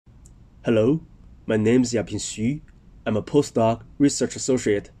Hello, my name is Yaping Xu. I'm a postdoc research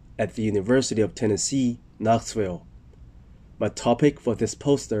associate at the University of Tennessee, Knoxville. My topic for this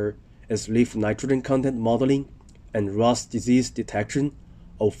poster is leaf nitrogen content modeling and rust disease detection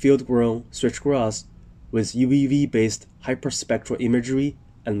of field-grown switchgrass with UV-based hyperspectral imagery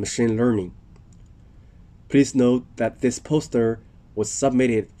and machine learning. Please note that this poster was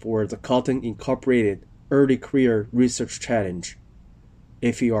submitted for the Cotton Incorporated Early Career Research Challenge.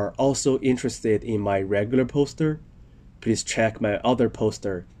 If you are also interested in my regular poster, please check my other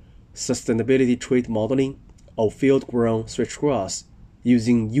poster, Sustainability Trait Modeling of Field-Grown Switchgrass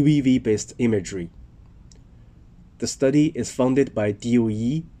using UV-based imagery. The study is funded by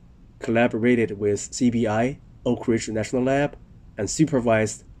DOE, collaborated with CBI, Oak Ridge National Lab, and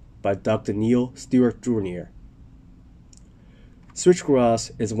supervised by Dr. Neil Stewart Jr.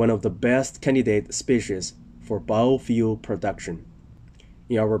 Switchgrass is one of the best candidate species for biofuel production.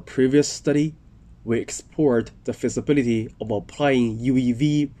 In our previous study, we explored the feasibility of applying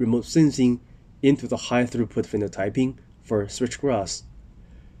UV remote sensing into the high-throughput phenotyping for switchgrass.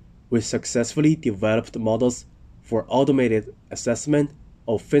 We successfully developed models for automated assessment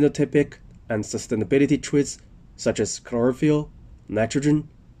of phenotypic and sustainability traits such as chlorophyll, nitrogen,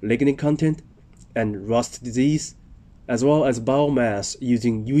 lignin content, and rust disease, as well as biomass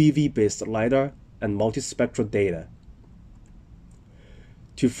using UV-based lidar and multispectral data.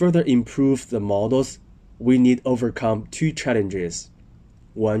 To further improve the models, we need to overcome two challenges.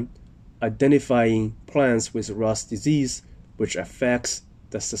 One, identifying plants with rust disease, which affects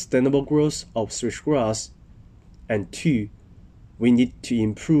the sustainable growth of switchgrass. And two, we need to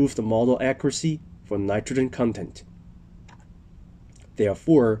improve the model accuracy for nitrogen content.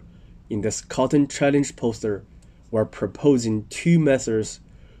 Therefore, in this Cotton Challenge poster, we're proposing two methods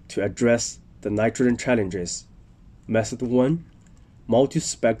to address the nitrogen challenges. Method 1,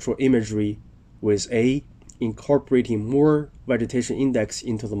 multispectral imagery with A, incorporating more vegetation index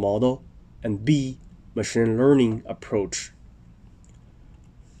into the model, and B, machine learning approach.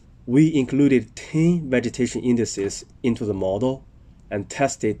 We included 10 vegetation indices into the model and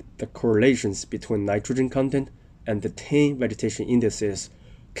tested the correlations between nitrogen content and the 10 vegetation indices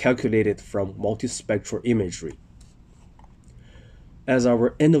calculated from multispectral imagery. As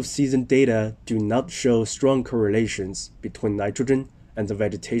our end-of-season data do not show strong correlations between nitrogen and the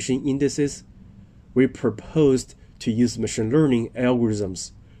vegetation indices, we proposed to use machine learning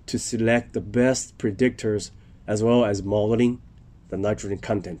algorithms to select the best predictors as well as modeling the nitrogen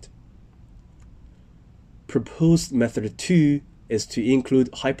content. Proposed method 2 is to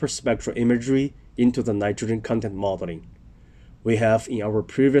include hyperspectral imagery into the nitrogen content modeling. We have in our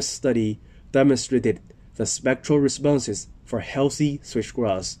previous study demonstrated the spectral responses for healthy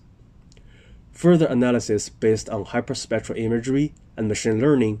switchgrass. Further analysis based on hyperspectral imagery and machine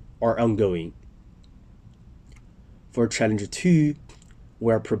learning are ongoing. For Challenge 2,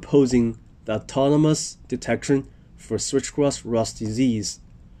 we are proposing the autonomous detection for switchgrass rust disease.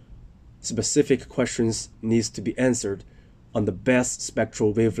 Specific questions need to be answered on the best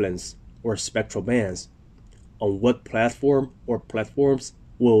spectral wavelengths or spectral bands. On what platform or platforms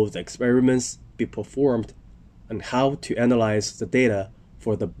will the experiments be performed, and how to analyze the data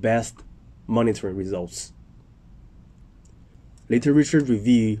for the best monitoring results. Literature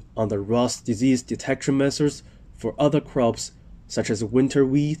review on the rust disease detection methods for other crops such as winter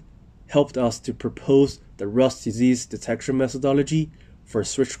wheat helped us to propose the rust disease detection methodology for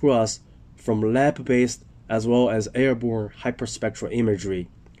switchgrass from lab-based as well as airborne hyperspectral imagery,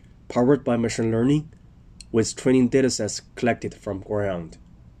 powered by machine learning, with training datasets collected from ground.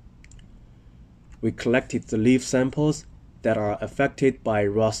 We collected the leaf samples that are affected by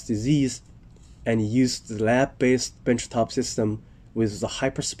rust disease and used the lab-based benchtop system with the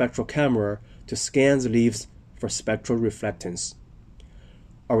hyperspectral camera to scan the leaves for spectral reflectance.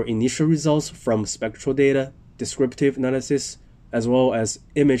 Our initial results from spectral data, descriptive analysis, as well as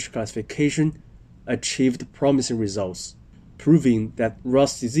image classification achieved promising results, proving that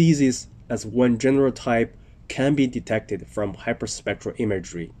rust diseases as one general type can be detected from hyperspectral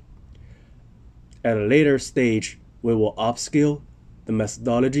imagery. At a later stage, we will upscale the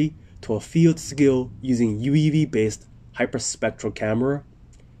methodology to a field scale using UV-based hyperspectral camera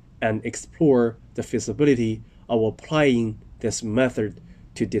and explore the feasibility of applying this method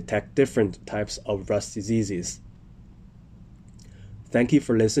to detect different types of rust diseases. Thank you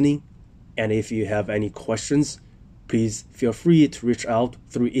for listening, and if you have any questions, please feel free to reach out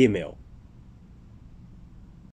through email.